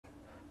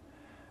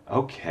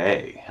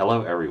Okay,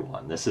 hello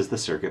everyone. This is the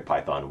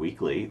CircuitPython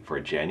Weekly for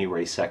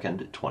January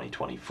 2nd,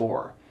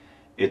 2024.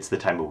 It's the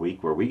time of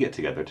week where we get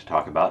together to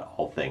talk about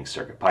all things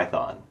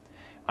CircuitPython.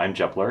 I'm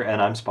Jepler,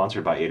 and I'm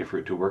sponsored by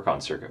Adafruit to work on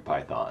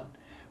CircuitPython,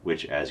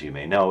 which, as you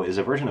may know, is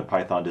a version of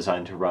Python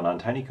designed to run on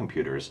tiny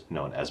computers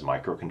known as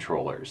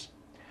microcontrollers.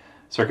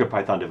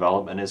 CircuitPython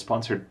development is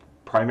sponsored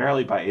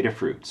primarily by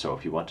Adafruit, so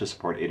if you want to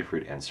support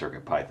Adafruit and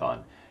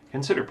CircuitPython,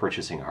 consider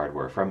purchasing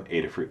hardware from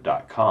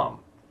adafruit.com.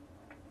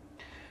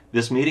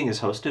 This meeting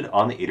is hosted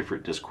on the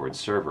Adafruit Discord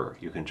server.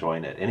 You can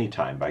join at any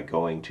time by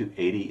going to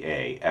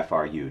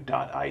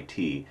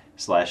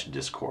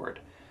adafru.it/discord.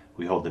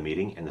 We hold the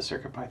meeting in the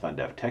CircuitPython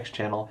Dev Text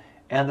channel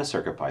and the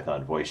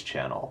CircuitPython Voice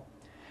channel.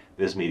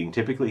 This meeting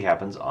typically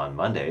happens on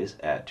Mondays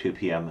at 2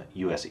 p.m.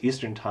 U.S.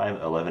 Eastern Time,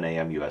 11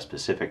 a.m. U.S.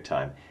 Pacific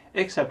Time,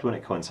 except when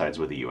it coincides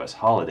with a U.S.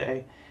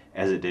 holiday,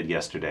 as it did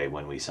yesterday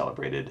when we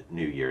celebrated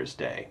New Year's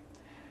Day.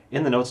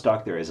 In the notes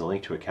doc, there is a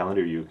link to a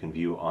calendar you can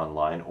view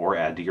online or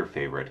add to your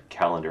favorite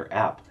calendar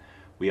app.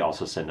 We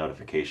also send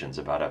notifications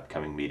about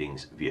upcoming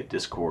meetings via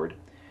Discord.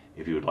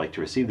 If you would like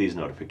to receive these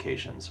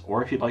notifications,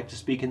 or if you'd like to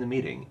speak in the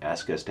meeting,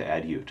 ask us to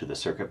add you to the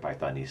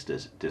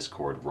CircuitPythonistas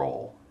Discord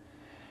role.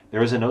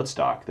 There is a notes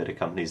doc that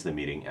accompanies the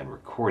meeting and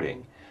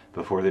recording.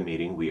 Before the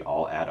meeting, we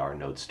all add our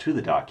notes to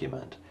the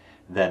document.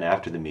 Then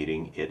after the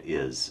meeting, it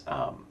is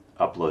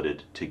uploaded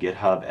to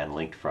GitHub and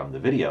linked from the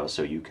video,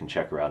 so you can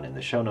check around in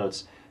the show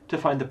notes to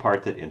find the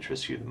part that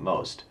interests you the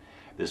most.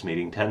 This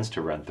meeting tends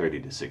to run 30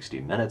 to 60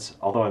 minutes,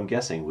 although I'm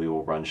guessing we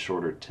will run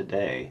shorter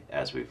today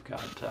as we've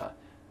got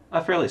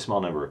a fairly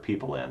small number of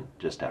people in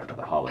just after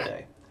the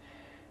holiday.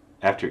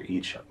 After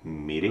each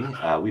meeting,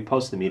 we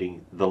post the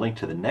link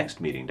to the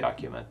next meeting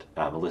document.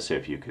 Melissa,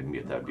 if you could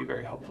mute, that would be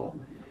very helpful.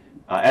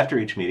 After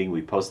each meeting,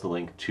 we post the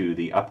link to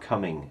the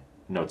upcoming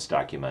notes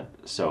document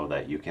so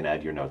that you can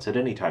add your notes at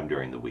any time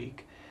during the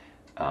week.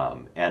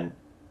 And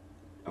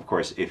of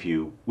course, if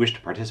you wish to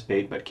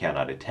participate but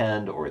cannot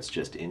attend, or it's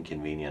just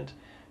inconvenient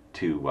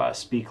to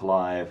speak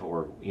live,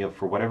 or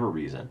for whatever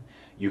reason,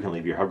 you can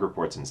leave your hug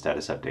reports and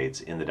status updates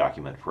in the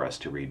document for us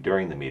to read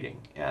during the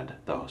meeting, and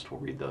the host will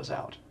read those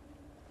out.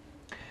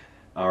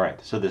 All right,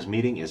 so this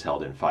meeting is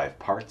held in 5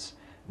 parts.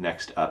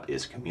 Next up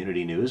is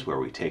community news, where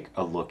we take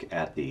a look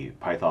at the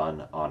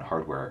Python on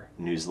Hardware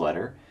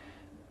newsletter.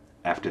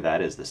 After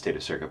that is the state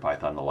of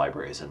CircuitPython, the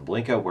libraries, and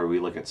Blinka, where we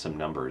look at some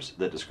numbers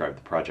that describe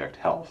the project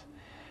health.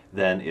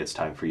 Then it's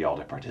time for y'all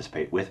to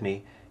participate with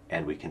me,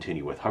 and we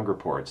continue with hug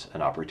reports,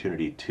 an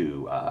opportunity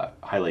to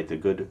highlight the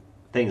good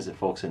things that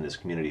folks in this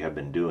community have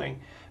been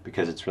doing,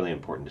 because it's really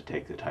important to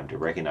take the time to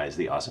recognize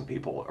the awesome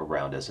people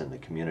around us in the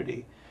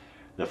community.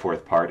 The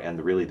 4th part,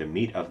 and really the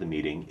meat of the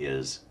meeting,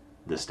 is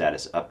the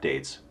status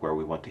updates, where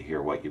we want to hear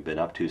what you've been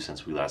up to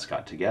since we last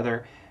got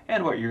together,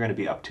 and what you're going to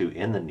be up to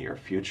in the near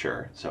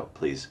future. So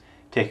please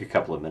take a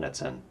couple of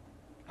minutes and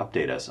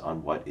update us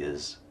on what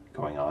is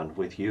going on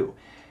with you.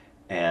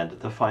 And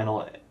the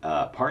final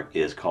part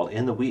is called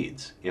In the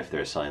Weeds. If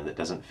there's something that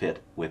doesn't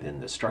fit within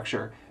the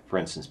structure, for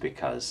instance,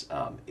 because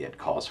it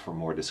calls for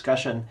more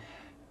discussion,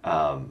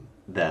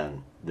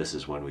 then this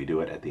is when we do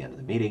it at the end of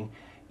the meeting.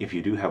 If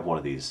you do have one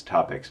of these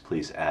topics,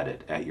 please add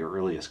it at your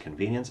earliest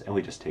convenience, and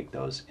we just take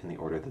those in the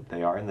order that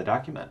they are in the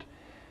document.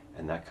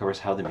 And that covers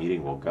how the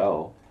meeting will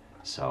go.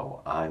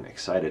 So I'm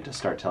excited to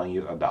start telling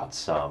you about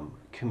some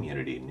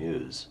community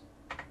news.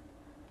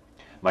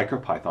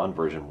 MicroPython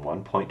version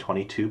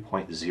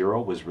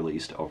 1.22.0 was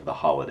released over the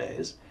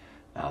holidays.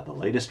 The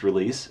latest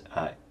release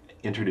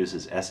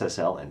introduces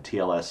SSL and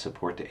TLS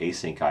support to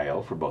async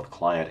I/O for both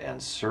client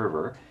and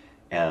server,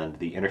 and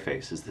the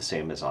interface is the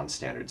same as on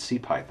standard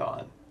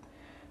CPython.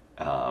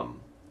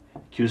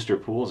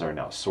 Qster pools are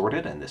now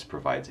sorted, and this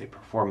provides a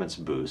performance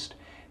boost.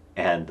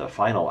 And the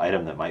final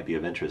item that might be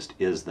of interest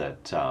is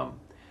that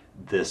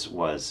this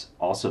was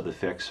also the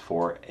fix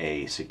for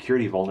a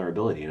security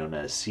vulnerability known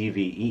as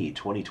CVE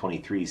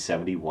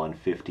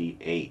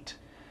 2023-7158.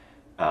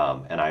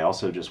 And I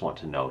also just want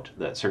to note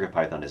that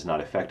CircuitPython is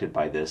not affected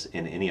by this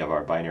in any of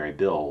our binary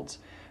builds,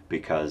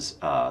 because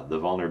the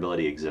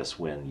vulnerability exists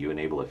when you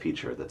enable a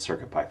feature that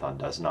CircuitPython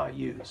does not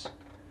use.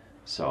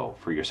 So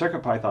for your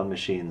CircuitPython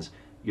machines,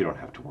 you don't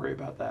have to worry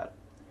about that.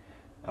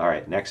 All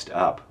right, next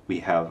up,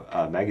 we have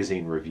a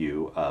magazine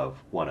review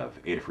of one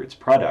of Adafruit's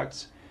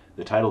products.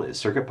 The title is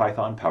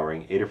CircuitPython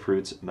Powering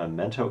Adafruit's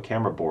Memento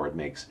Camera Board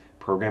Makes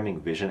Programming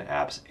Vision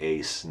Apps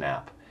a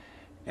Snap.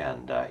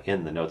 And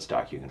in the notes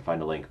doc, you can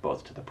find a link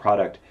both to the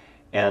product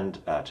and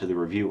to the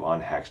review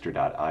on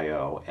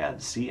Hackster.io and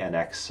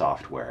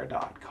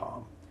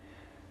cnxsoftware.com.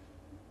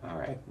 All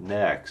right,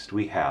 next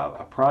we have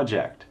a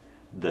project.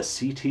 The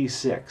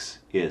CT6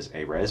 is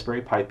a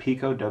Raspberry Pi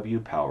Pico W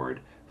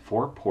powered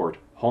 4-port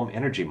home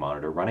energy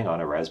monitor running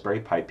on a Raspberry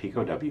Pi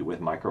Pico W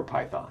with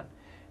MicroPython.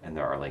 And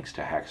there are links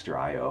to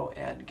Hackster.io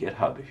and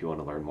GitHub if you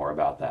want to learn more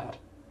about that.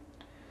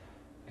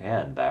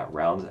 And that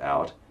rounds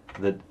out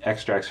the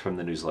extracts from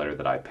the newsletter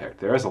that I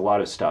picked. There is a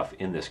lot of stuff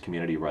in this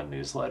community-run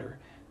newsletter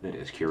that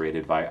is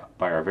curated by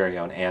our very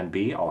own Ann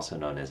B., also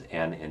known as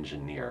Ann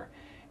Engineer.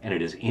 And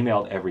it is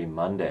emailed every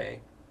Monday.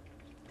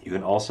 You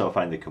can also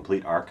find the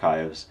complete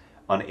archives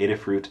on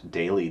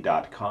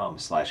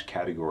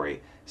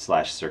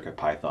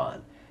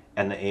adafruitdaily.com/category/CircuitPython.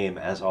 And the aim,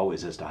 as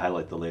always, is to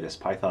highlight the latest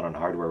Python and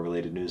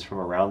hardware-related news from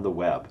around the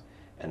web,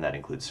 and that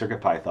includes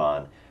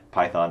CircuitPython,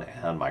 Python,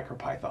 and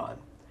MicroPython.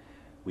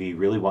 We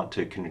really want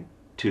to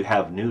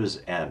have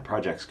news and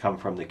projects come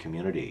from the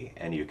community,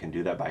 and you can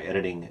do that by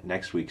editing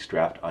next week's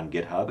draft on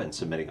GitHub and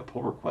submitting a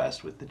pull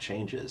request with the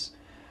changes.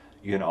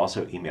 You can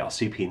also email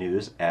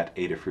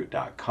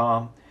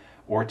cpnews@adafruit.com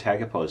or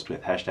tag a post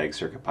with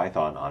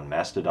 #CircuitPython on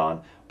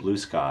Mastodon, Blue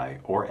Sky,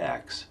 or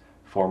X,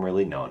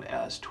 formerly known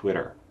as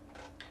Twitter.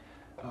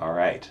 All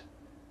right.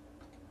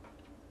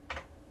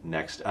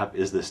 Next up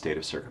is the state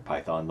of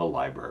CircuitPython, the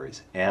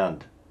libraries,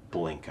 and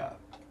Blinka.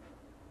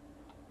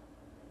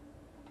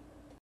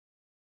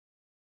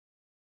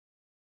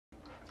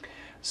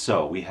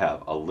 So we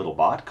have a little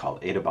bot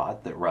called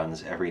AdaBot that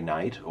runs every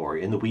night or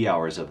in the wee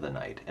hours of the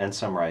night and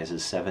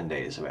summarizes 7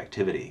 days of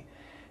activity.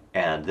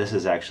 And this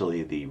is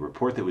actually the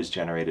report that was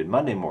generated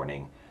Monday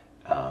morning,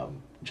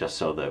 just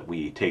so that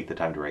we take the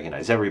time to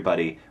recognize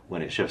everybody.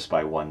 When it shifts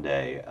by 1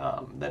 day,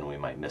 then we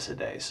might miss a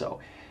day. So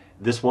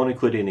this won't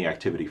include any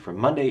activity from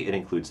Monday. It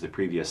includes the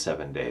previous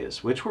 7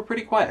 days, which were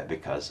pretty quiet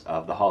because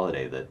of the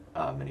holiday that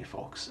many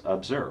folks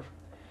observe.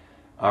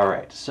 All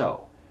right,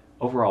 so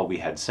overall we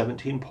had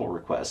 17 pull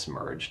requests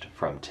merged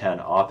from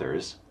 10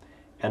 authors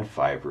and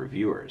 5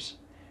 reviewers.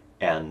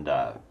 And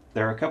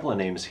there are a couple of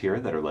names here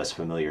that are less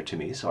familiar to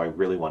me, so I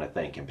really want to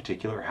thank in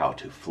particular How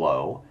to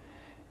Flow,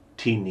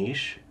 T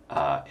Niche,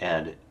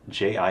 and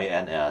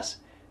JINS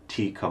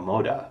T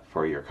Komoda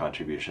for your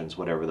contributions,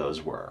 whatever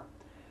those were.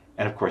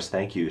 And of course,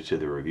 thank you to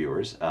the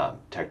reviewers.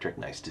 TechTrick,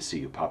 nice to see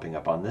you popping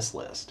up on this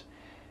list.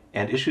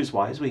 And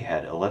issues-wise, we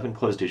had 11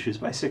 closed issues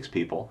by 6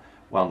 people,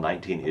 while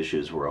 19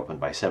 issues were opened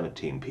by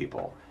 17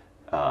 people,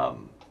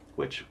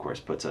 which of course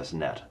puts us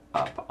net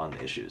up on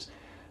the issues.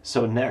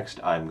 So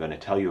next, I'm going to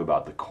tell you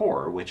about the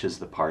core, which is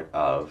the part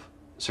of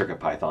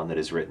CircuitPython that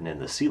is written in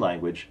the C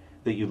language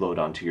that you load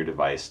onto your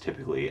device,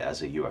 typically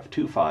as a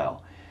UF2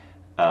 file.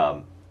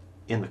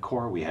 In the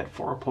core, we had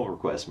 4 pull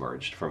requests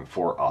merged from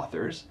 4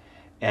 authors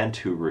and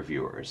 2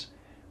 reviewers.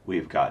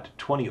 We've got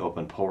 20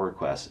 open pull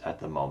requests at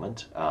the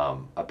moment,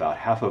 about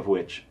half of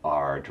which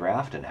are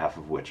draft and half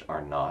of which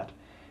are not.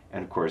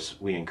 And of course,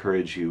 we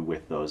encourage you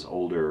with those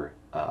older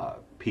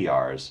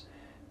PRs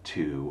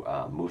to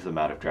move them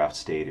out of draft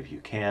state if you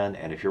can.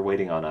 And if you're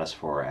waiting on us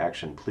for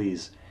action,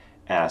 please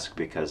ask,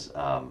 because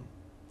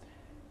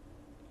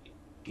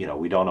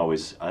we don't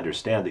always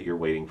understand that you're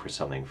waiting for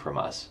something from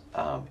us.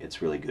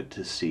 It's really good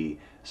to see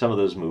some of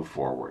those move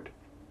forward.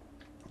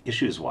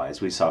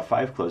 Issues-wise, we saw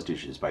 5 closed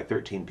issues by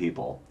 13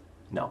 people.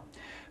 No,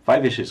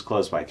 5 issues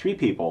closed by 3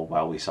 people,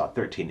 while we saw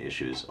 13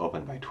 issues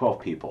opened by 12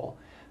 people.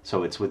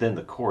 So it's within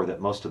the core that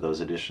most of those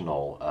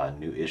additional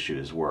new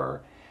issues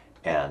were.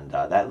 And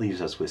that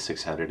leaves us with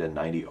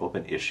 690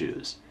 open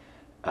issues.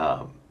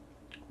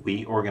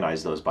 We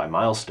organize those by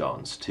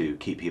milestones to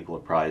keep people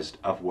apprised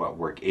of what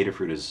work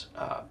Adafruit is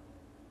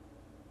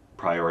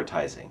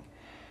prioritizing.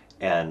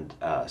 And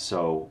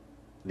so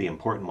the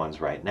important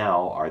ones right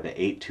now are the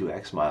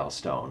 8.2x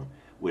milestone,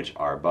 which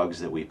are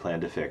bugs that we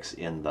plan to fix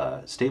in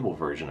the stable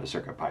version of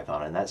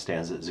CircuitPython, and that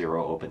stands at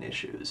 0 open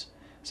issues.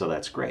 So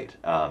that's great.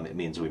 It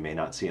means we may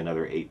not see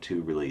another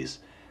 8.2 release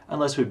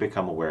unless we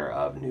become aware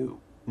of new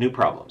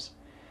problems.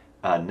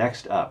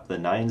 Next up, the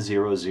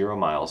 900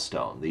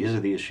 milestone. These are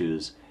the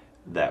issues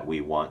that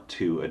we want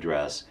to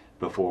address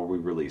before we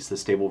release the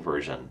stable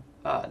version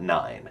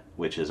 9,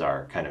 which is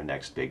our kind of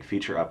next big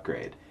feature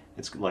upgrade.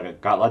 It's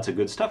got lots of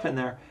good stuff in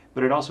there,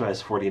 but it also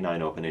has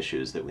 49 open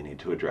issues that we need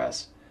to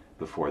address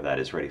before that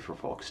is ready for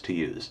folks to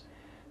use.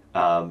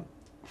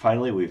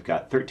 Finally, we've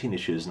got 13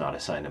 issues not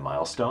assigned a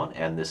milestone,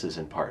 and this is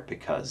in part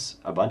because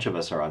a bunch of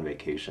us are on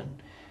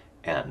vacation,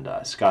 and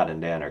Scott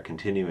and Dan are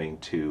continuing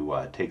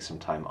to take some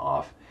time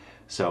off.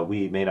 So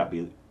we may not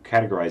be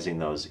categorizing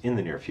those in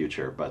the near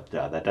future, but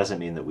that doesn't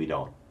mean that we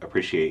don't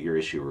appreciate your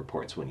issue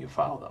reports when you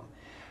file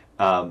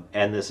them.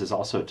 And this is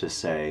also to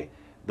say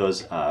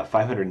those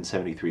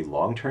 573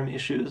 long-term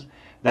issues,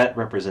 that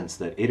represents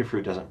that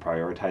Adafruit doesn't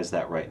prioritize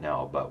that right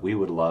now, but we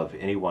would love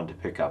anyone to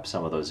pick up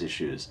some of those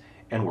issues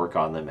and work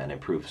on them and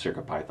improve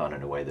CircuitPython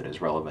in a way that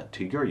is relevant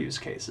to your use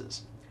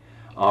cases.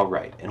 All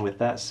right, and with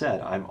that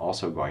said, I'm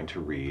also going to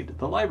read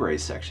the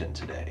libraries section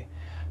today.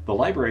 The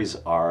libraries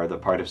are the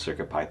part of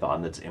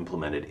CircuitPython that's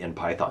implemented in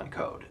Python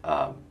code.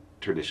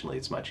 Traditionally,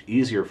 it's much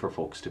easier for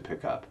folks to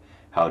pick up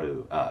how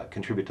to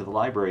contribute to the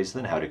libraries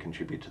than how to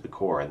contribute to the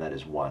core, and that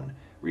is one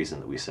reason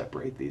that we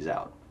separate these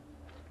out.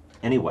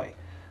 Anyway,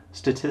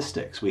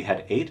 statistics. We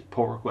had 8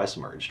 pull requests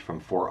merged from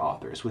 4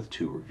 authors with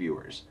 2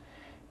 reviewers.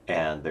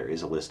 And there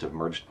is a list of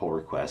merged pull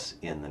requests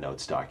in the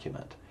notes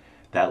document.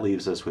 That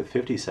leaves us with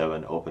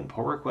 57 open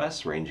pull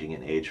requests ranging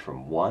in age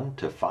from 1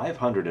 to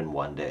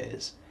 501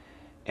 days.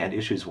 And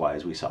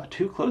issues-wise, we saw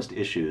 2 closed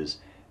issues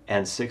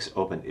and 6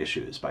 open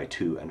issues by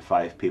 2 and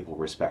 5 people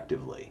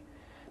respectively.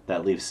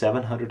 That leaves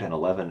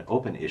 711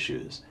 open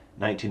issues,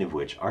 19 of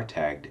which are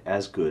tagged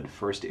as good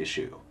first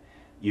issue.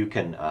 You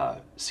can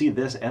see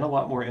this and a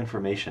lot more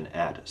information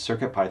at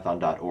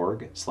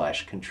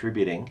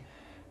circuitpython.org/contributing.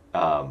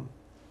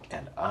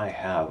 And I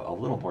have a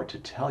little more to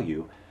tell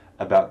you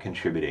about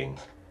contributing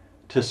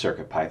to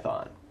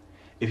CircuitPython.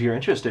 If you're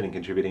interested in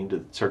contributing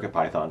to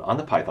CircuitPython on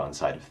the Python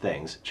side of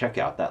things, check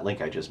out that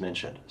link I just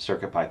mentioned,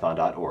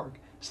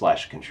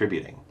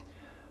 circuitpython.org/contributing.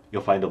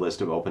 You'll find a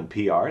list of open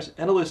PRs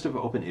and a list of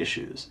open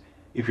issues.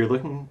 If you're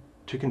looking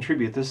to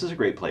contribute, this is a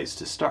great place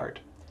to start.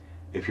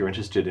 If you're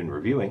interested in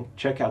reviewing,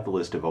 check out the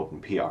list of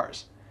open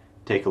PRs.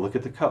 Take a look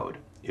at the code.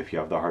 If you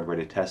have the hardware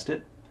to test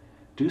it,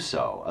 do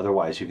so.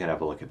 Otherwise, you can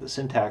have a look at the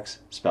syntax,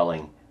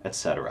 spelling,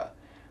 etc.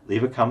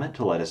 Leave a comment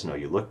to let us know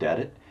you looked at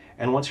it,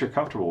 and once you're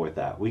comfortable with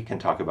that, we can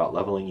talk about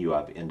leveling you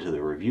up into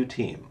the review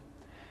team.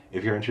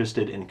 If you're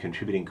interested in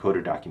contributing code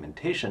or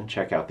documentation,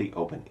 check out the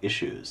open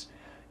issues.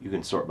 You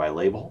can sort by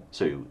label,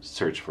 so you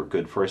search for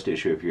good first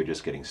issue if you're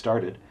just getting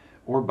started,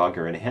 or bug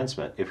or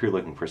enhancement if you're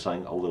looking for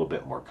something a little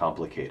bit more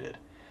complicated.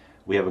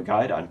 We have a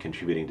guide on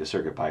contributing to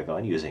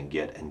CircuitPython using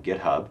Git and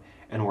GitHub,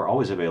 and we're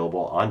always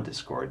available on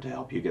Discord to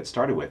help you get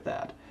started with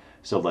that.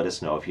 So let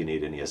us know if you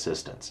need any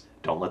assistance.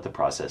 Don't let the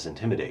process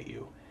intimidate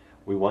you.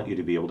 We want you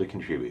to be able to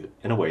contribute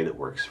in a way that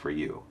works for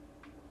you.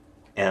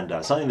 And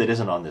something that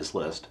isn't on this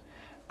list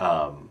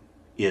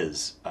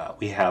is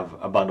we have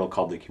a bundle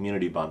called the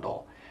Community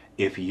Bundle.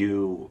 If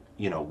you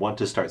want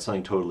to start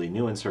something totally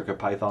new in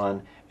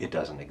CircuitPython, it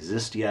doesn't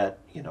exist yet.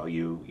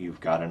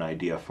 You've got an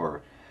idea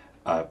for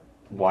a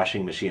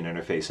washing machine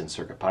interface in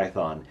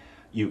CircuitPython.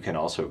 You can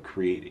also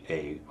create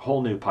a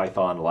whole new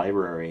Python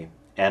library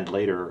and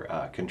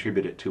later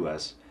contribute it to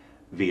us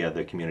via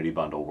the Community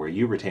Bundle, where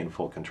you retain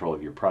full control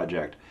of your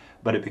project,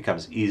 but it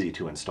becomes easy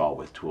to install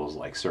with tools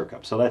like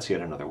Circup. So that's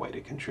yet another way to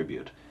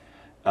contribute.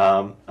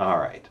 All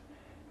right.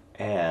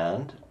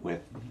 And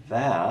with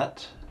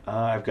that,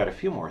 I've got a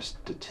few more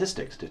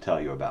statistics to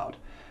tell you about.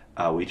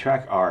 We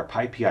track our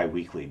PyPI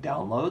weekly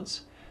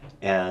downloads,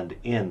 and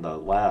in the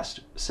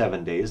last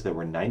 7 days there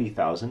were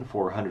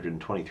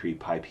 90,423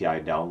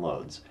 PyPI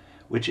downloads,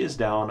 which is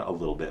down a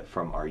little bit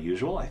from our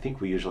usual. I think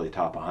we usually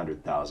top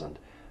 100,000,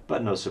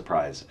 but no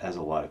surprise, as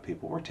a lot of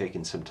people were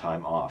taking some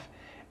time off.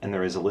 And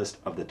there is a list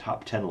of the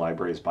top 10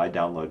 libraries by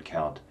download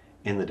count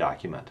in the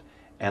document.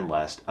 And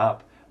last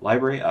up,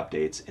 library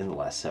updates in the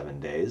last 7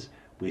 days.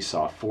 We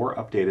saw 4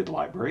 updated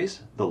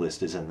libraries, the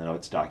list is in the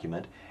notes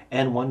document,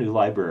 and 1 new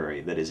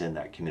library that is in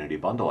that community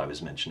bundle I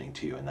was mentioning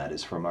to you, and that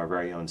is from our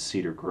very own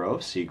Cedar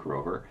Grove, C.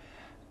 Grover,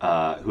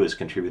 who has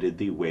contributed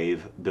the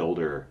Wave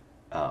Builder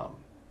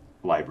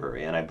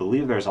library. And I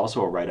believe there's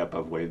also a write-up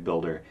of Wave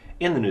Builder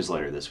in the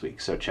newsletter this week,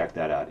 so check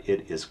that out.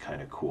 It is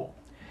kind of cool.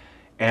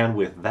 And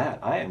with that,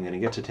 I am going to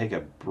get to take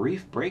a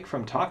brief break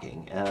from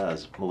talking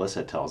as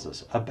Melissa tells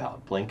us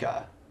about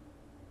Blinka.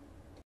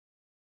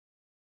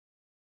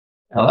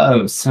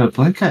 Hello, so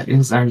Blinka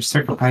is our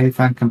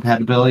CircuitPython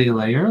compatibility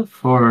layer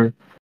for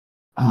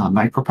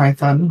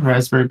MicroPython,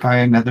 Raspberry Pi,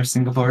 and other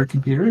single-board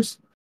computers.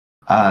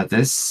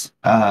 This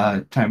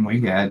time we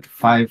had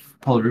 5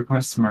 pull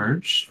requests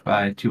merged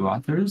by 2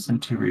 authors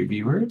and 2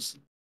 reviewers.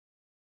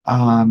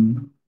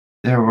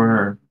 There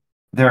are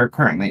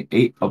currently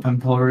 8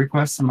 open pull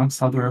requests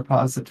amongst all the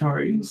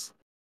repositories.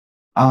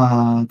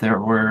 There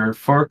were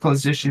 4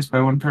 closed issues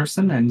by 1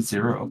 person and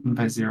 0 open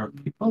by 0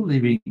 people,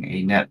 leaving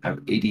a net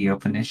of 80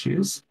 open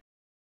issues.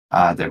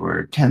 There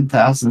were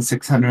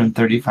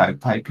 10,635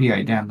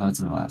 PyPI downloads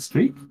in the last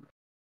week,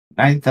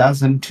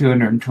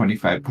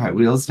 9,225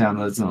 PyWheels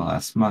downloads in the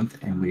last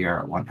month, and we are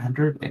at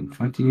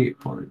 128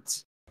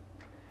 boards.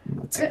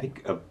 That's it.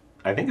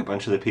 I think a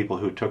bunch of the people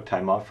who took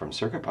time off from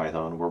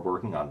CircuitPython were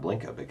working on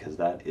Blinka, because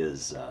that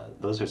is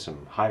those are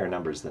some higher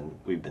numbers than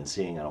we've been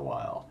seeing in a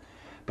while.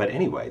 But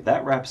anyway,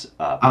 that wraps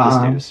up the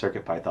state of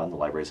CircuitPython, the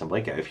libraries, and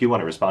Blinka. If you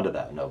want to respond to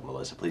that, no,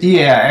 Melissa, please.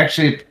 Yeah,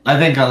 actually, I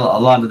think a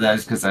lot of that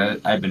is because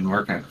I've been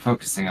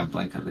focusing on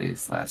Blinka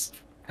these last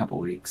couple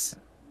weeks.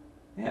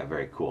 Yeah,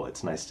 very cool.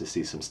 It's nice to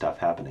see some stuff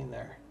happening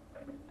there.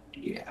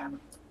 Yeah.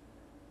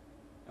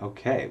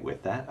 Okay,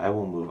 with that, I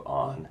will move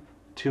on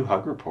to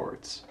Hug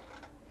Reports.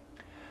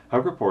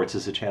 Hug Reports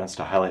is a chance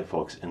to highlight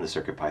folks in the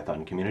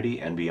CircuitPython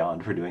community and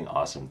beyond for doing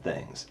awesome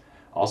things.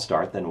 I'll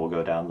start, then we'll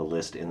go down the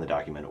list in the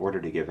document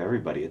order to give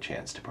everybody a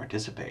chance to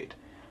participate.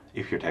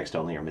 If you're text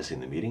only or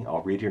missing the meeting,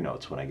 I'll read your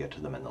notes when I get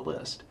to them in the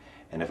list.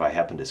 And if I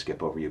happen to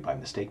skip over you by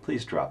mistake,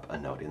 please drop a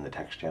note in the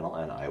text channel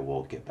and I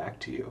will get back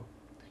to you.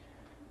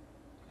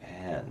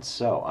 And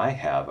so I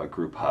have a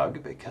group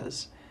hug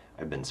because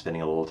I've been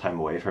spending a little time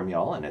away from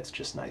y'all, and it's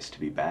just nice to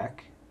be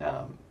back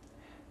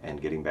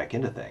and getting back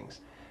into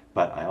things.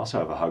 But I also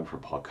have a hug for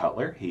Paul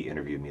Cutler. He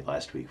interviewed me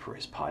last week for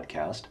his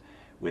podcast.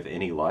 With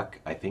any luck,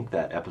 I think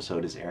that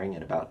episode is airing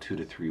in about 2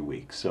 to 3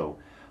 weeks. So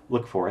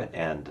look for it.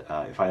 And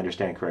if I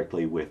understand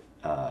correctly, with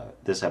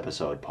this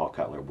episode, Paul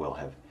Cutler will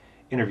have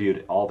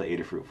interviewed all the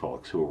Adafruit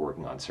folks who are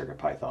working on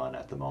CircuitPython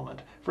at the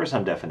moment for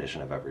some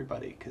definition of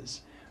everybody,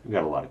 because we've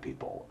got a lot of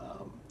people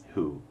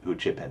who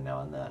chip in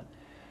now and then.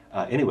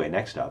 Anyway,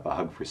 next up, a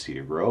hug for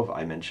Cedar Grove.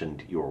 I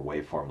mentioned your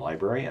waveform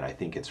library, and I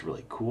think it's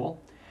really cool.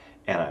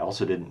 And I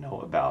also didn't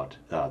know about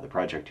the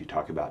project you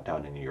talk about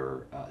down in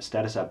your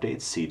status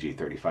updates,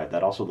 CG35.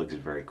 That also looks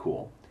very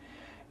cool.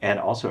 And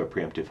also a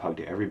preemptive hug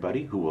to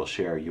everybody who will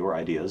share your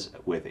ideas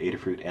with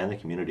Adafruit and the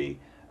community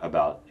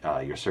about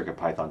your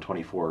CircuitPython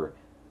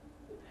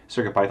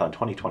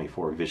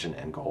 2024 vision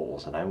and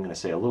goals. And I'm going to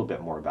say a little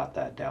bit more about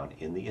that down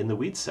in the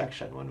weeds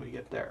section when we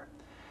get there.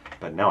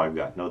 But now I've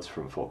got notes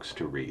from folks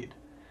to read.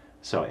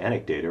 So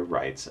Anecdata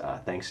writes,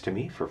 thanks to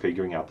me for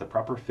figuring out the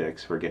proper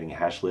fix for getting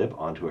HashLib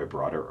onto a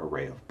broader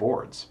array of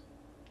boards.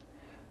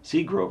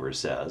 C. Grover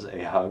says,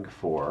 a hug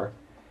for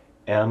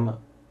M.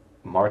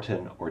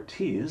 Martin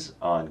Ortiz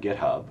on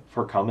GitHub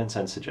for comments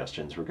and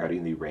suggestions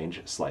regarding the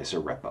range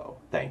slicer repo.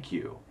 Thank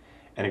you.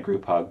 And a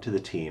group hug to the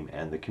team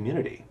and the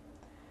community.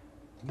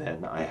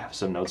 Then I have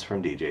some notes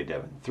from DJ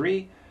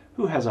Devon3,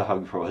 who has a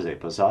hug for Jose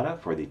Posada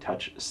for the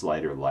touch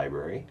slider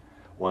library,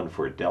 one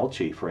for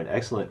Delchi for an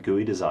excellent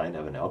GUI design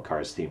of an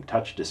LCARS themed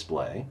touch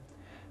display,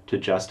 to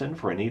Justin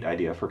for a neat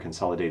idea for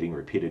consolidating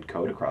repeated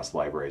code across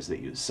libraries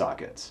that use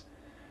sockets,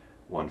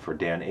 one for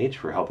Dan H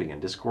for helping in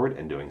Discord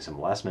and doing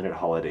some last-minute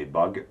holiday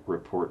bug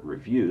report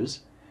reviews,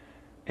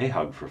 a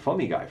hug for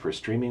FoamyGuy for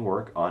streaming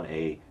work on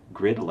a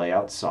grid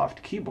layout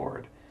soft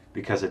keyboard,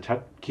 because a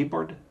touch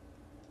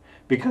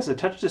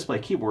display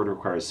keyboard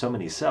requires so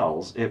many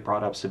cells, it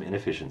brought up some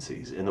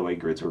inefficiencies in the way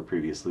grids were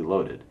previously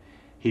loaded.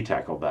 He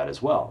tackled that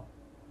as well.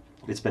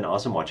 It's been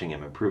awesome watching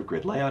him improve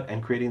grid layout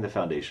and creating the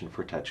foundation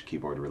for touch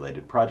keyboard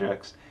related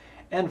projects.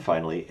 And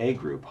finally, a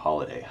group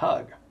holiday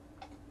hug.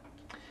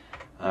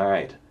 All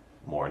right,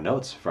 more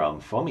notes from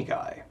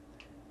FoamyGuy,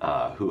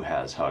 who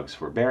has hugs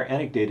for Bear,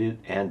 Anecdated,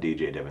 and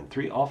DJ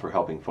Devon3, all for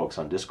helping folks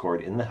on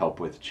Discord in the Help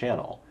With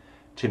channel.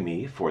 To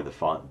me for the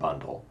font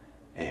bundle.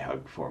 A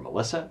hug for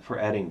Melissa for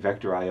adding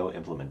Vector IO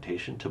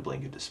implementation to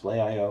Blinka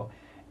Display IO,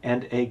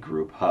 and a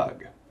group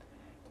hug.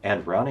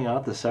 And rounding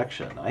out the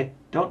section, I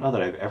don't know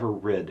that I've ever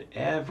read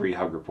every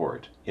hug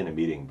report in a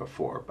meeting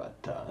before,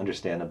 but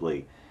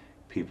understandably,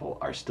 people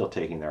are still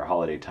taking their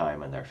holiday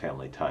time and their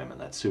family time, and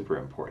that's super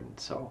important.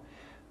 So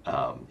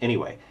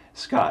anyway,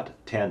 Scott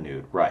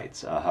Tannude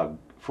writes, a hug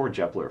for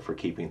Jepler for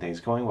keeping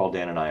things going while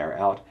Dan and I are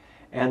out,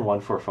 and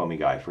one for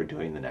FoamyGuy for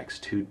doing the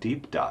next 2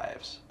 deep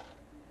dives.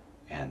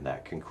 And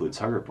that concludes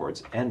hug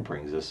reports and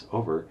brings us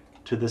over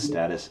to the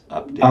status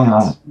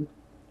updates.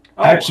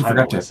 I actually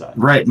forgot to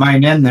write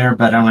mine in there,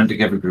 but I wanted to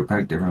give a group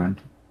hug to everyone.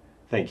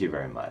 Thank you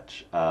very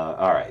much.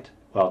 All right.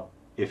 Well,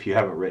 if you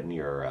haven't written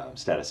your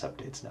status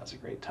updates, now's a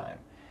great time.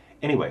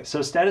 Anyway,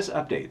 so status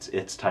updates.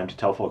 It's time to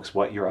tell folks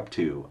what you're up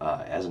to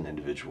as an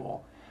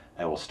individual.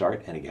 I will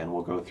start, and again,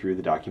 we'll go through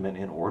the document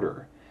in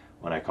order.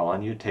 When I call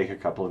on you, take a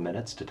couple of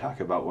minutes to talk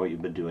about what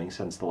you've been doing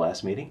since the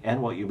last meeting and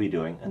what you'll be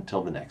doing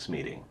until the next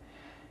meeting.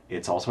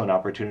 It's also an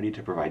opportunity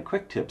to provide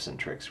quick tips and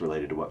tricks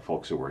related to what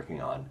folks are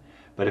working on.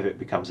 But if it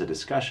becomes a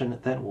discussion,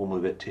 then we'll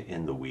move it to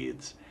in the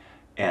weeds.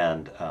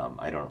 And of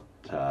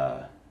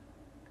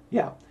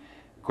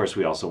course,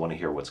 we also want to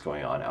hear what's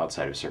going on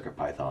outside of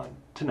CircuitPython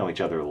to know each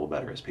other a little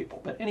better as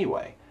people. But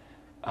anyway,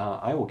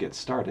 I will get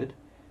started.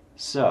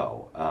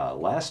 So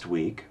last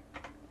week,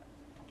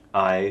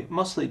 I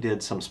mostly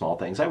did some small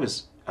things. I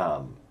was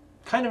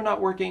kind of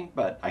not working,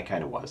 but I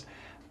kind of was.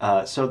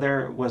 So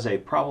there was a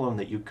problem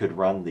that you could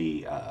run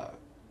the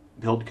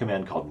build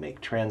command called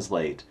make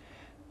translate,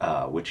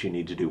 which you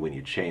need to do when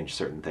you change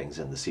certain things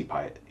in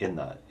the in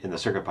the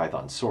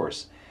CircuitPython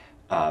source.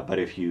 But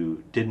if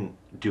you didn't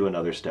do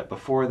another step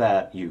before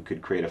that, you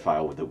could create a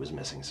file that was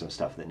missing some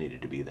stuff that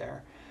needed to be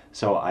there.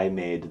 So I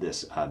made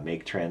this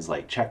make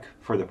translate check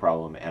for the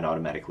problem and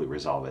automatically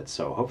resolve it.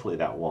 So hopefully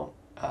that won't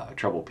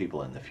trouble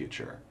people in the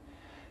future.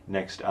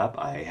 Next up,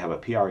 I have a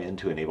PR in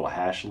to enable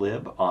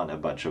HashLib on a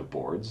bunch of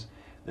boards.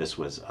 This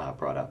was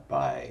brought up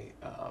by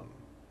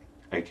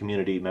a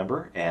community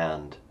member,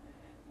 and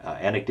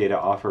Anecdata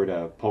offered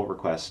a pull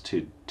request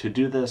to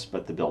do this,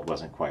 but the build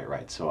wasn't quite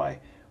right, so I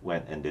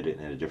went and did it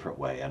in a different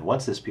way. And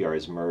once this PR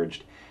is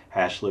merged,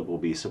 HashLib will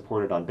be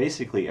supported on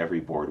basically every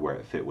board where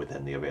it fit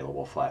within the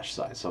available flash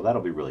size, so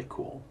that'll be really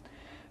cool.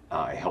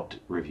 I helped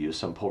review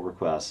some pull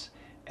requests,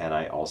 and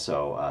I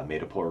also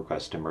made a pull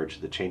request to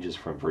merge the changes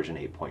from version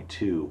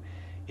 8.2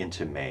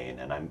 into main,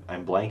 and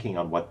I'm blanking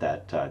on what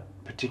that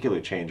particular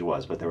change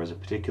was, but there was a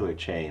particular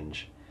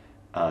change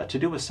to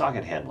do with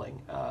socket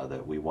handling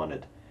that we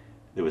wanted,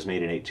 that was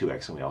made in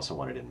 8.2x, and we also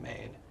wanted in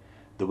main.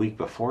 The week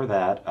before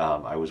that,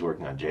 I was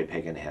working on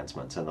JPEG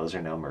enhancements, and those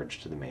are now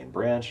merged to the main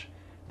branch.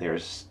 They're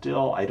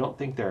still, I don't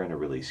think they're in a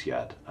release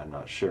yet, I'm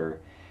not sure,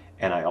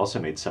 and I also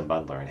made some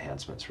bundler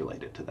enhancements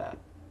related to that.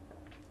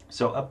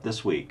 So up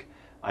this week,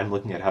 I'm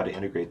looking at how to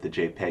integrate the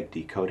JPEG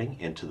decoding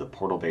into the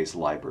portal-based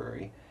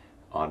library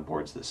on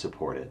boards that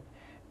support it.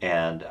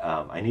 And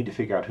I need to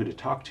figure out who to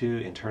talk to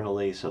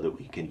internally so that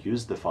we can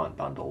use the font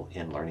bundle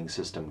in learning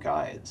system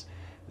guides.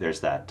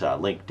 There's that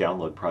link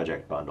download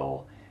project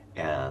bundle,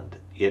 and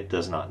it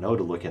does not know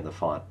to look in the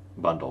font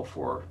bundle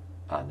for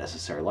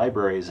necessary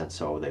libraries, and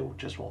so they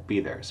just won't be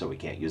there, so we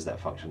can't use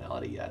that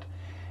functionality yet.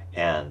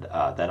 And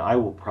then I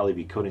will probably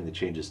be coding the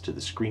changes to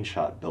the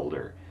screenshot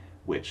builder,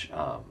 which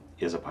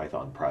is a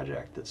Python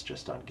project that's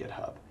just on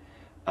GitHub.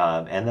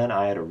 And then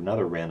I had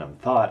another random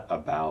thought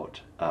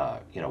about,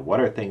 what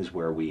are things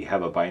where we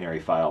have a binary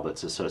file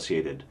that's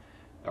associated,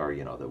 or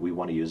that we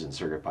want to use in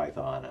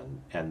CircuitPython,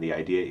 and the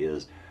idea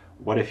is,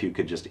 what if you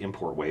could just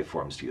import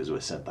waveforms to use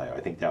with SynthIO? I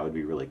think that would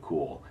be really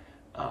cool.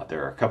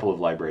 There are a couple of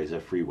libraries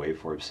of free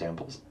waveform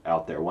samples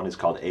out there. One is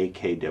called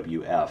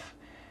AKWF,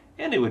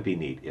 and it would be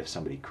neat if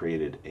somebody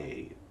created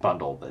a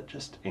bundle that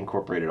just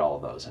incorporated all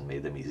of those and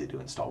made them easy to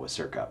install with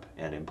CircUp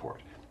and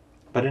import.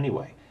 But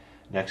anyway,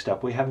 next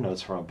up we have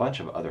notes from a bunch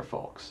of other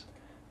folks.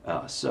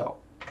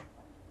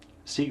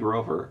 C.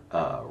 Grover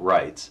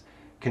writes,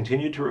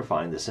 continued to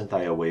refine the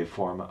SynthIO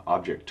waveform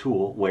object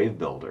tool Wave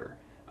Builder,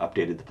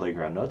 updated the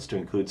playground notes to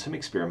include some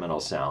experimental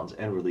sounds,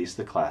 and released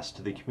the class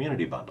to the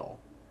community bundle.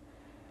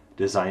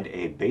 Designed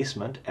a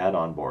basement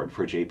add-on board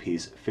for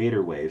JP's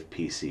Fader Wave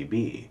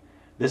PCB.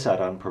 This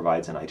add-on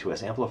provides an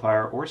I2S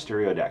amplifier or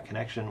stereo DAC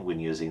connection when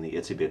using the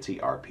Itsy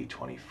Bitsy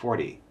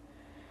RP2040.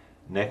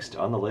 Next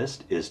on the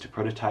list is to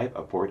prototype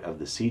a port of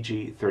the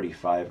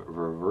CG35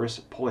 reverse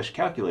Polish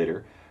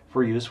calculator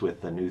for use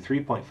with the new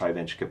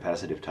 3.5-inch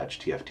capacitive touch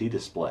TFT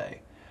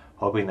display,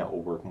 hoping that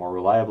will work more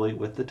reliably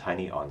with the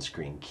tiny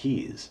on-screen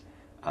keys.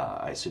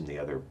 I assume the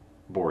other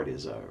board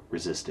is a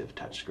resistive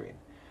touchscreen.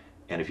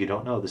 And if you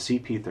don't know, the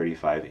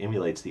CP35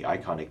 emulates the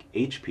iconic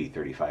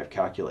HP35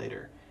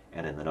 calculator,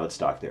 and in the notes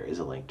doc there is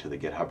a link to the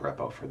GitHub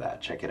repo for that.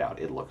 Check it out.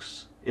 It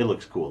looks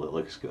cool. It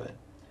looks good.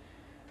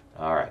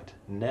 All right,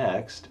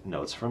 next,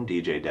 notes from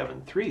DJ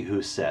Devon3,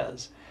 who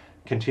says,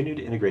 continued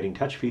integrating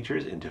touch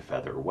features into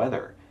Feather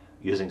Weather,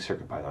 using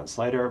CircuitPython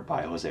slider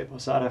by Jose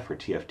Posada for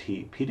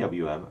TFT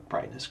PWM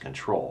brightness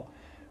control.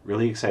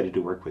 Really excited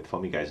to work with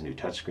FoamyGuy's new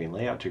touchscreen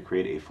layout to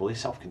create a fully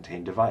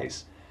self-contained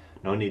device.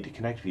 No need to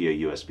connect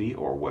via USB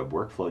or web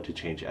workflow to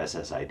change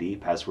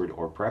SSID, password,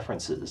 or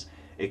preferences.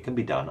 It can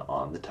be done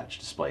on the touch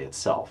display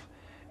itself,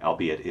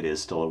 albeit it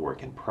is still a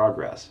work in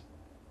progress.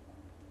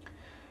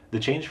 The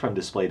change from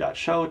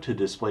display.show to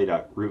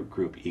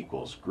display.rootGroup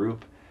equals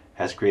group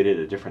has created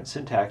a different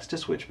syntax to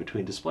switch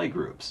between display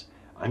groups.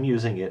 I'm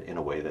using it in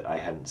a way that I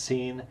hadn't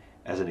seen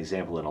as an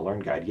example in a Learn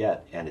Guide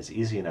yet, and is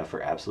easy enough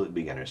for absolute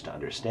beginners to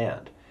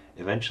understand.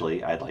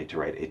 Eventually, I'd like to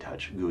write a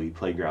touch GUI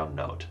playground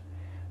note.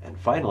 And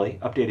finally,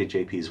 updated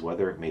JP's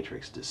weather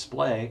matrix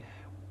display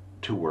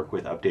to work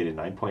with updated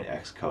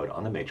 9.x code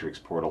on the matrix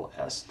portal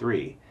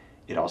S3.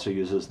 It also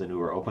uses the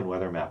newer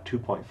OpenWeatherMap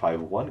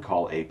 2.51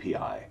 call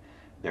API.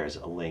 There's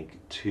a link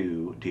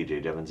to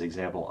DJ Devon's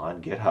example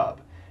on GitHub.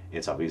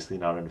 It's obviously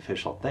not an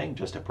official thing,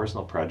 just a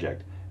personal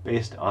project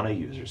based on a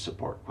user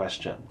support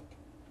question.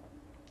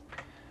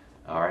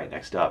 All right,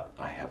 next up,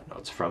 I have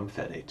notes from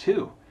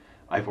Fede2.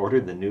 I've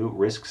ordered the new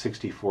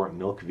RISC-64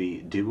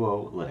 Milk-V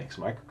Duo Linux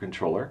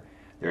microcontroller.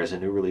 There is a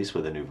new release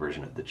with a new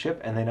version of the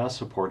chip, and they now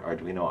support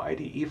Arduino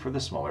IDE for the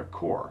smaller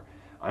core.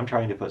 I'm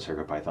trying to put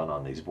CircuitPython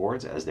on these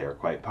boards as they are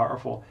quite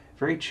powerful,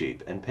 very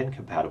cheap, and pin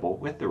compatible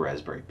with the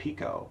Raspberry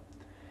Pico.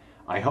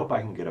 I hope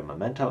I can get a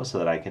memento so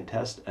that I can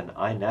test an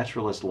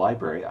iNaturalist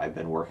library I've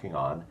been working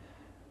on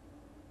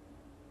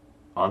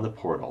the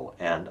portal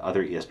and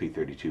other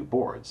ESP32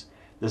 boards.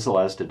 This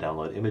allows to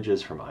download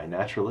images from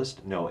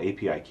iNaturalist, no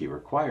API key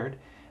required,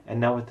 and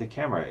now with the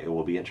camera it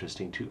will be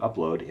interesting to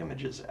upload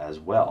images as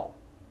well.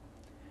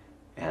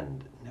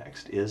 And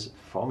next is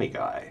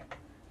FoamyGuy.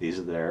 These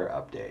are their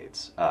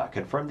updates.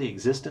 Confirmed the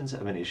existence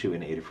of an issue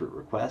in Adafruit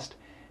request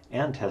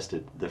and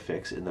tested the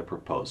fix in the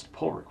proposed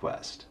pull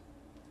request.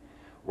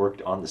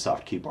 Worked on the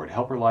soft keyboard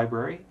helper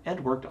library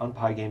and worked on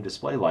Pygame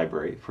display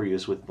library for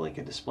use with Blink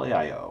and Display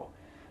I/O.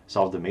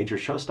 Solved the major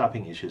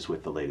show-stopping issues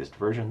with the latest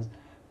versions,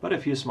 but a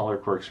few smaller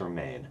quirks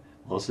remain,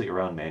 mostly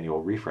around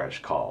manual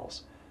refresh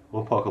calls.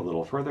 We'll poke a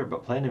little further,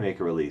 but plan to make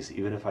a release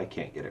even if I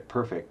can't get it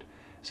perfect,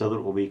 so that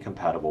it will be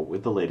compatible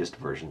with the latest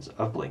versions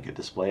of Blink and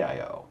Display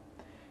I/O.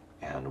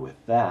 And with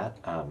that,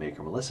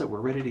 Maker Melissa, we're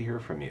ready to hear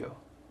from you.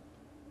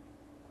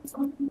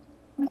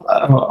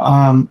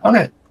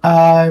 Okay.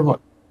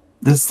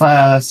 This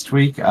last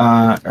week,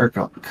 or a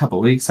couple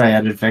weeks, I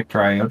added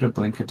Vector I/O to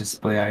Blink and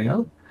Display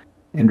I/O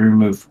and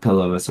removed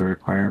Pillow as a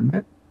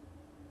requirement.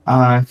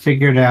 I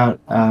figured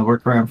out a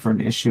workaround for an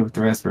issue with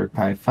the Raspberry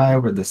Pi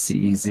 5 where the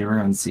CE0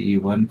 and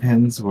CE1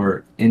 pins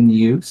were in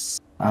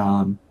use.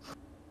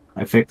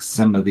 I fixed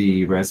some of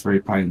the Raspberry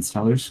Pi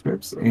installer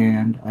scripts,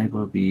 and I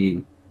will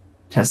be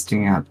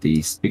testing out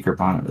the speaker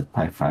bonnet with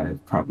Pi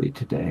 5 probably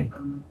today,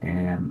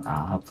 and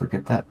I'll hopefully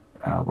get that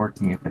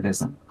working if it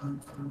isn't.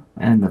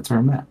 And that's where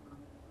I'm at.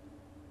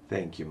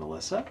 Thank you,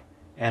 Melissa.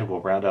 And we'll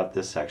round out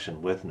this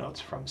section with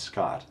notes from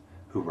Scott,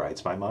 who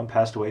writes, my mom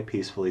passed away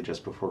peacefully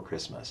just before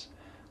Christmas.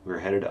 We were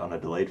headed on a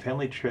delayed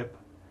family trip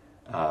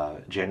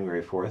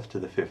January 4th to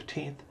the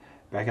 15th,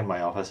 back in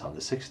my office on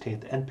the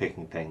 16th, and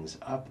picking things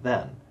up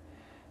then.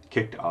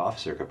 Kicked off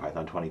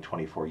CircuitPython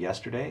 2024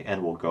 yesterday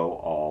and will go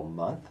all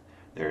month.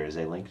 There is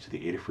a link to the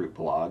Adafruit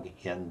blog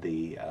in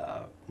the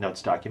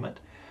notes document.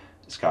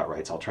 Scott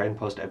writes, I'll try and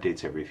post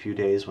updates every few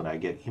days when I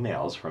get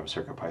emails from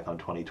CircuitPython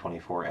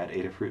 2024 at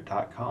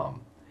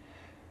adafruit.com.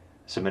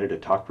 Submitted a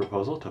talk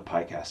proposal to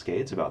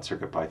PyCascades about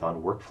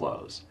CircuitPython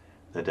workflows.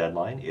 The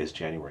deadline is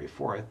January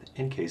 4th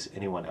in case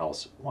anyone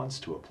else wants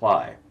to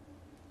apply.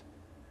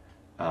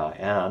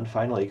 And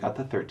finally, got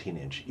the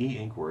 13-inch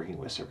e-ink working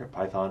with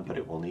CircuitPython, but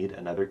it will need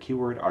another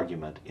keyword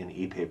argument in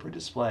ePaper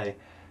display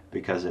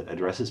because it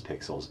addresses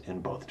pixels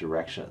in both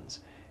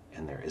directions.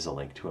 And there is a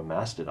link to a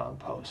Mastodon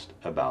post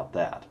about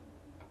that.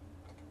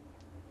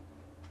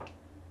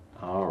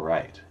 All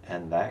right,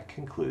 and that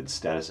concludes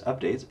status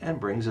updates and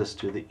brings us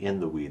to the In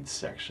the Weeds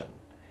section.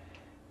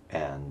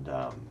 And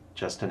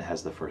Justin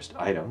has the first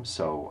item,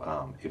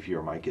 so if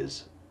your mic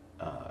is,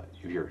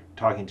 if you're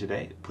talking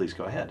today, please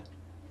go ahead.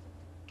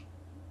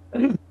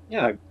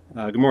 Yeah,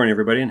 good morning,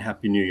 everybody, and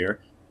Happy New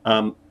Year.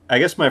 I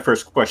guess my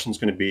first question is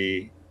going to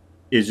be,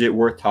 is it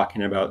worth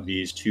talking about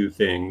these two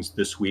things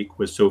this week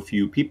with so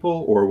few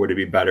people, or would it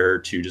be better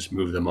to just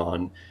move them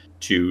on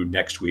to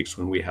next week's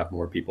when we have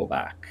more people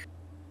back?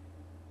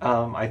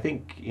 I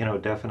think,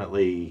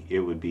 definitely it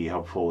would be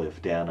helpful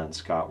if Dan and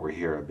Scott were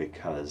here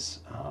because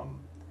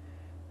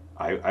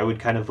I would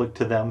kind of look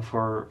to them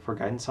for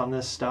guidance on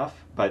this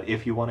stuff. But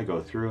if you want to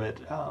go through it,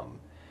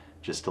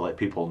 just to let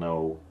people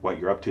know what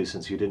you're up to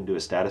since you didn't do a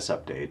status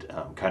update,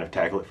 kind of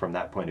tackle it from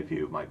that point of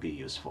view might be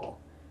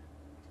useful.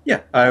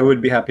 Yeah, I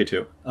would be happy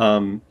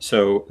to.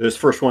 So this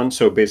first one,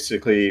 so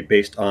basically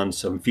based on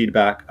some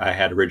feedback, I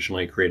had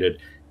originally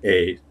created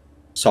a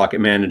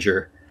socket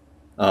manager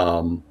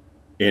from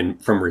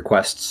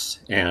requests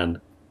and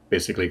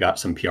basically got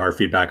some PR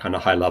feedback on a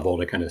high level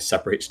to kind of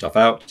separate stuff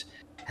out,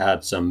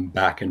 had some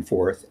back and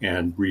forth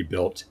and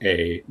rebuilt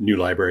a new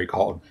library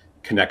called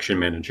Connection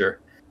Manager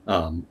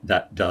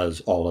that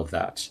does all of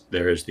that.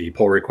 There is the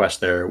pull request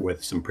there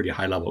with some pretty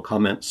high level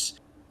comments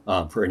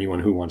for anyone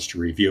who wants to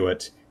review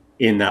it.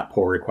 In that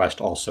pull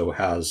request also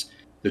has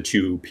the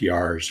two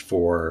PRs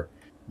for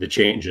the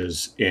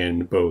changes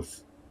in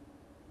both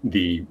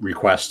the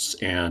requests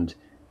and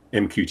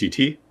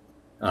MQTT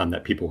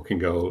that people can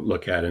go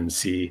look at and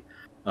see.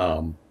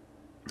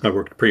 I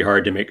worked pretty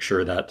hard to make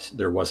sure that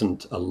there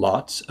wasn't a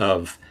lot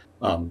of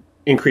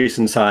increase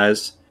in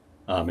size,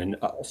 and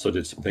also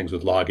did some things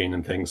with logging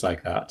and things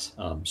like that.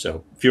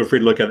 So feel free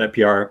to look at that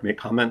PR, make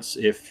comments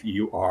if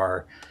you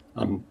are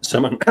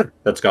someone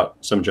that's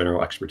got some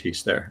general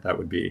expertise there. That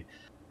would be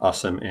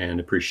awesome and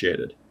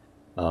appreciated.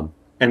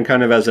 And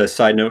kind of as a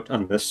side note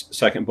on this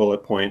second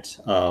bullet point,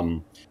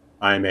 I'm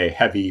a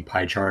heavy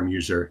PyCharm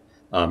user,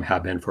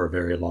 have been for a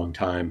very long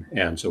time.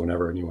 And so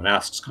whenever anyone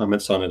asks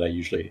comments on it, I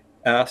usually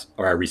ask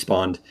or I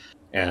respond.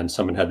 And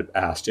someone had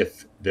asked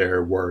if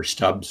there were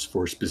stubs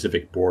for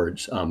specific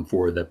boards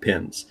for the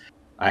pins.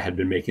 I had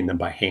been making them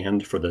by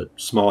hand for the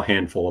small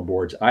handful of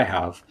boards I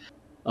have.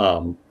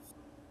 And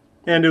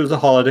it was a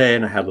holiday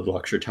and I had a little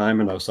extra time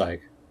and I was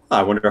like,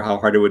 I wonder how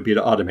hard it would be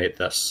to automate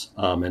this.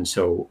 And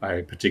so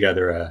I put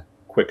together a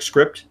quick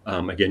script.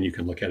 Again, you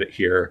can look at it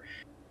here.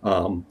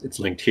 It's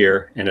linked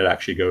here, and it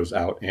actually goes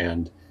out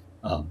and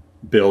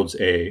builds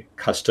a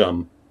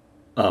custom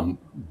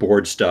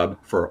board stub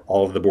for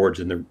all of the boards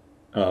in the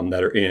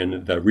that are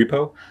in the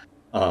repo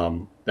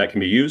that can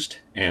be used,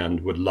 and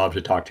would love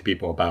to talk to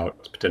people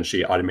about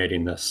potentially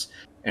automating this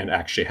and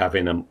actually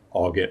having them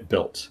all get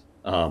built,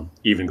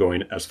 even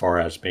going as far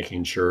as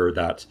making sure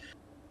that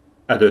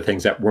other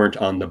things that weren't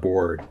on the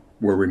board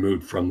were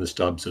removed from the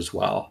stubs as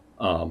well.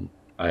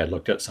 I had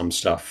looked at some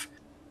stuff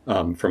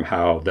from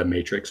how the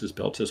matrix is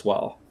built as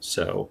well.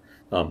 So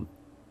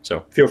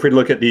feel free to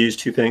look at these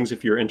two things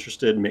if you're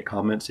interested, make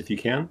comments if you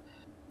can,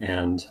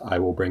 and I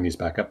will bring these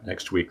back up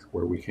next week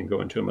where we can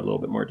go into them in a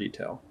little bit more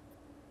detail.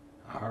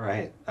 All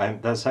right.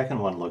 That second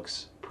one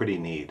looks pretty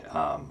neat.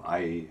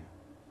 I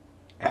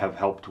have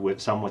helped with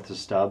the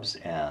stubs,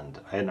 and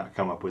I had not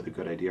come up with a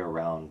good idea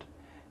around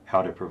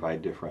how to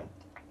provide different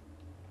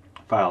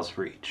files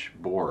for each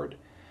board.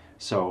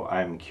 So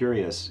I'm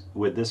curious,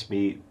 would this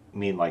mean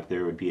like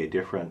there would be a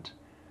different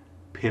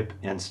pip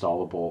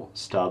installable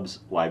stubs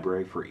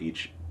library for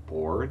each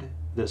board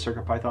that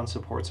CircuitPython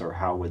supports, or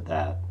how would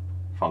that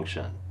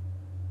function?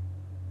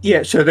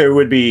 Yeah, so there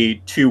would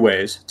be two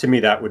ways. To me,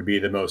 that would be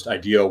the most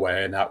ideal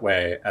way. And that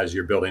way, as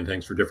you're building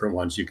things for different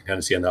ones, you can kind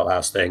of see on that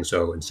last thing.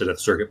 So instead of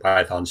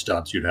CircuitPython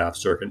stubs, you'd have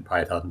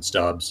CircuitPython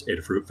stubs,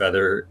 Adafruit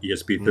Feather,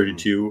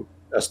 ESP32,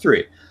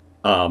 S3.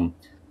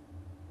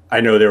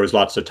 I know there was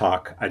lots of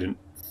talk. I didn't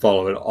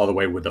follow it all the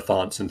way with the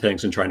fonts and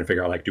things and trying to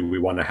figure out, like, do we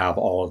want to have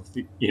all of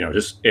the,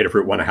 just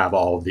Adafruit want to have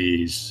all of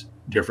these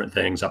different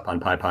things up on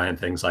PyPy and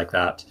things like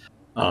that.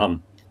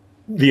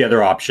 The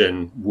other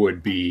option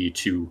would be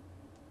to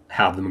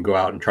have them go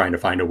out and trying to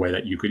find a way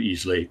that you could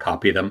easily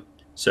copy them.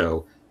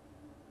 So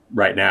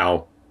right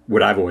now,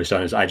 what I've always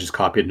done is I just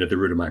copy it into the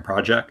root of my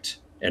project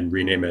and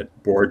rename it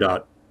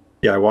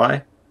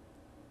board.py,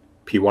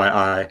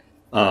 PYI,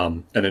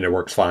 and then it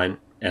works fine.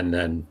 And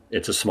then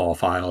it's a small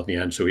file at the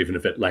end. So even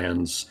if it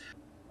lands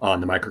on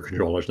the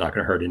microcontroller, it's not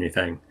going to hurt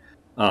anything.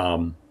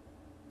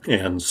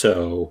 And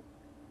so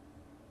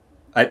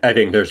I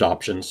think there's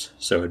options.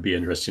 So it'd be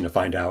interesting to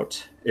find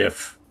out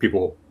if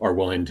people are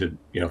willing to,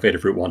 if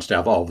Adafruit wants to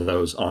have all of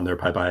those on their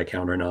PyPy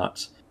account or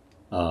not,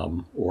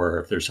 or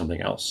if there's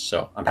something else.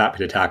 So I'm happy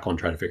to tackle and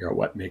try to figure out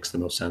what makes the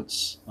most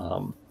sense.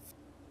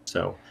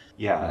 So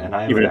Yeah, and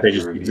I would even if have they to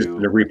just exist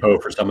in a review.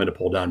 repo for someone to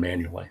pull down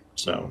manually.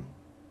 So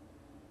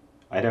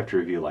I'd have to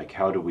review like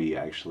how do we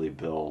actually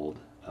build.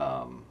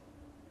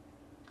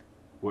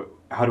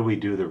 How do we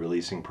do the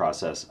releasing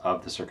process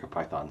of the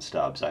CircuitPython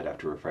stubs? I'd have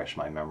to refresh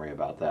my memory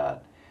about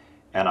that,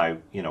 and I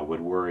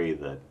would worry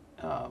that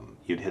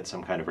you'd hit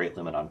some kind of rate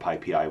limit on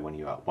PyPI when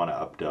you want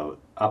to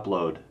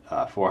upload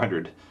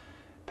 400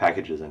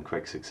 packages in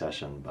quick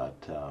succession.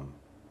 But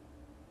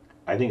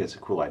I think it's a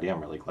cool idea.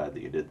 I'm really glad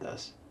that you did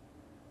this.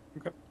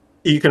 okay.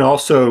 I can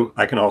also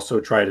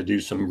try to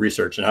do some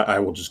research, and I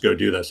will just go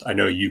do this. I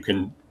know you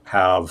can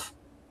have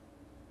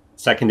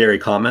secondary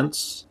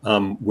comments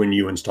when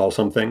you install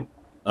something.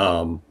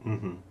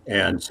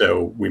 And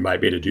so we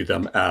might be able to do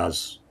them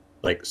as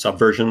like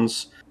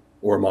subversions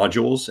or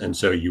modules. And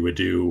so you would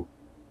do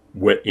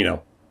what,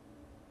 you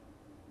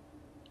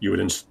would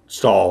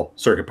install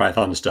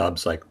CircuitPython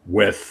stubs like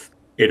with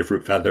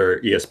Adafruit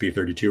Feather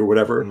ESP32 or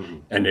whatever,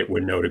 and it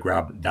would know to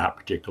grab that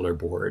particular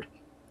board.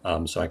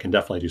 So I can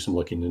definitely do some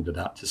looking into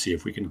that to see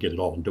if we can get it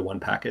all into one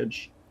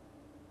package.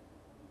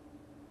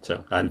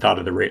 So I thought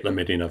of the rate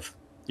limiting of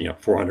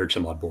 400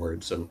 some odd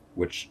boards, and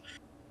which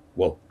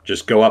will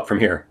just go up from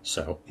here.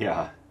 So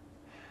yeah.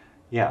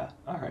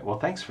 All right. Well,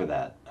 thanks for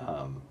that.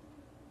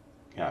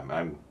 Yeah,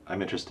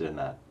 I'm interested in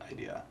that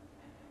idea.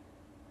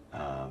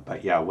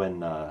 But yeah,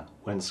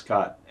 when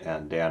Scott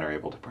and Dan are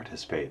able to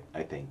participate,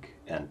 I think,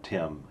 and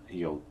Tim,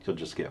 you'll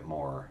just get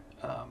more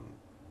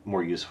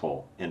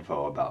useful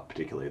info about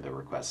particularly the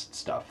request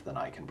stuff than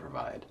I can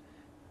provide.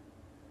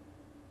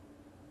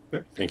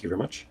 thank you very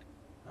much.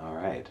 All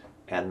right.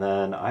 And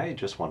then I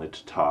just wanted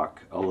to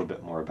talk a little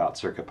bit more about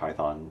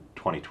CircuitPython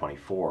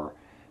 2024.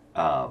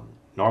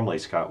 Normally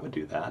Scott would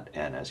do that,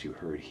 and as you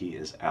heard, he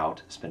is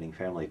out spending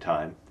family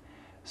time.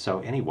 So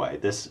anyway,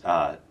 this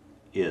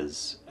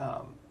is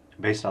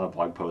based on a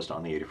blog post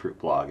on the Adafruit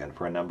blog, and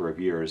for a number of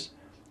years,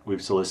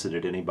 we've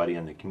solicited anybody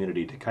in the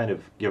community to kind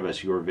of give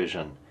us your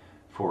vision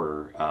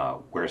for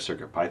where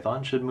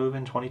CircuitPython should move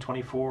in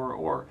 2024,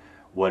 or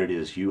what it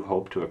is you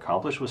hope to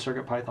accomplish with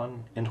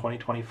CircuitPython in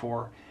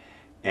 2024.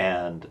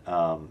 And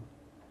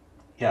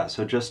yeah,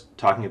 so just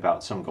talking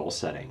about some goal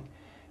setting.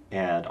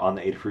 And on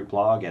the Adafruit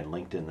blog and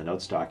linked in the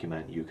notes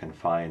document, you can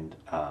find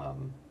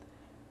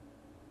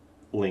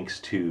links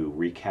to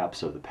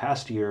recaps of the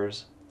past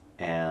years,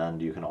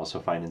 and you can also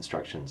find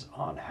instructions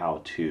on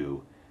how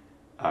to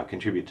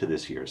contribute to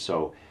this year.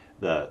 So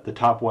the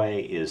top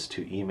way is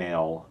to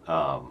email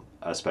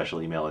a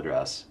special email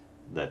address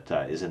that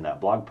is in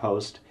that blog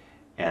post,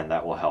 and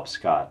that will help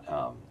Scott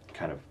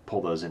kind of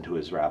pull those into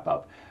his wrap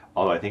up.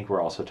 Although I think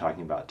we're also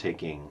talking about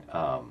taking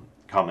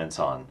comments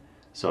on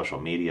social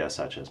media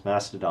such as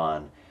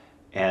Mastodon,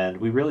 and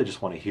we really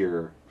just want to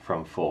hear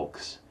from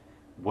folks,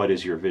 what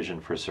is your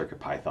vision for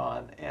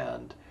CircuitPython?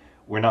 And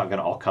we're not going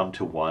to all come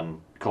to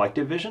one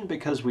collective vision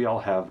because we all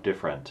have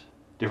different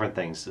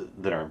things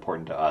that are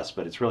important to us,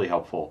 but it's really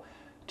helpful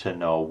to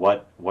know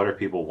what are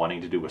people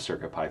wanting to do with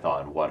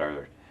CircuitPython, what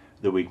are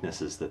the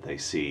weaknesses that they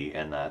see,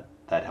 and that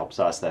helps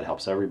us, that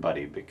helps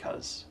everybody,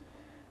 because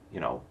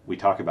we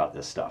talk about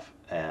this stuff.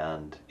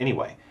 And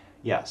anyway,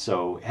 yeah,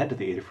 so head to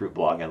the Adafruit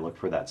blog and look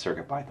for that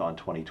CircuitPython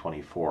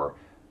 2024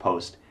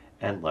 post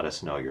and let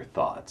us know your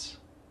thoughts.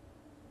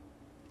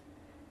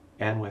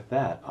 And with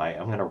that, I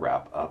am going to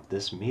wrap up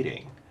this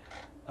meeting.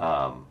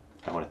 I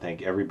want to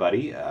thank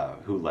everybody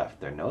who left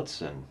their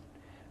notes, and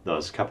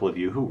those couple of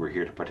you who were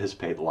here to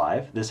participate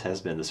live. This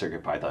has been the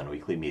CircuitPython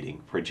weekly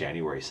meeting for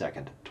January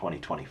 2nd,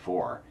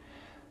 2024.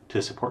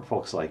 To support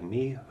folks like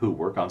me who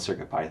work on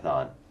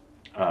CircuitPython,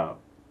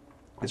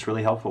 it's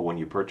really helpful when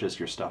you purchase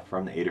your stuff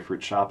from the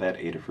Adafruit shop at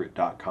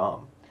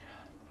adafruit.com.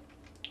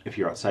 If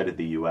you're outside of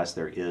the US,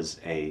 there is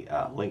a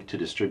link to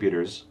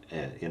distributors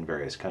in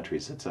various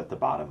countries. It's at the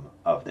bottom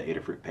of the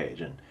Adafruit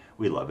page, and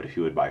we love it if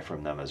you would buy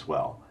from them as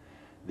well.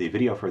 The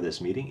video for this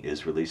meeting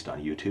is released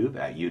on YouTube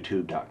at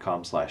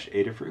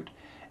youtube.com/Adafruit,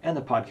 and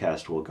the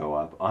podcast will go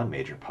up on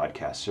major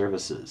podcast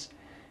services.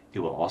 It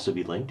will also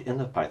be linked in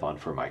the Python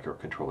for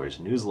Microcontrollers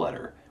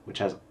newsletter, which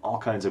has all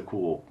kinds of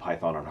cool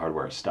Python on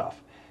hardware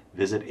stuff.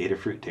 Visit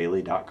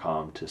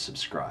adafruitdaily.com to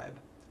subscribe.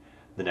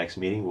 The next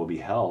meeting will be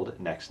held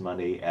next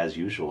Monday as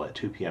usual at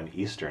 2 p.m.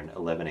 Eastern,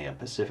 11 a.m.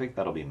 Pacific.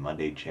 That'll be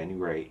Monday,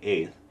 January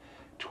 8th,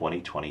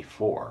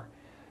 2024.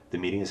 The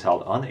meeting is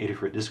held on the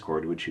Adafruit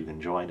Discord, which you can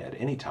join at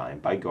any time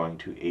by going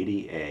to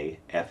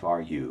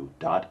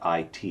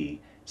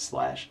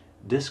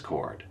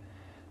adafru.it/discord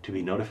to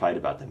be notified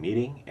about the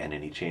meeting and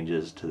any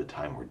changes to the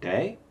time or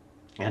day,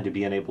 and to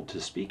be enabled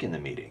to speak in the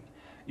meeting.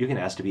 You can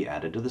ask to be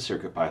added to the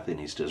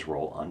CircuitPythonistas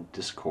role on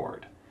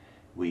Discord.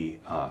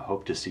 We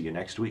hope to see you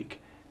next week.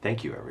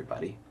 Thank you,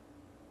 everybody.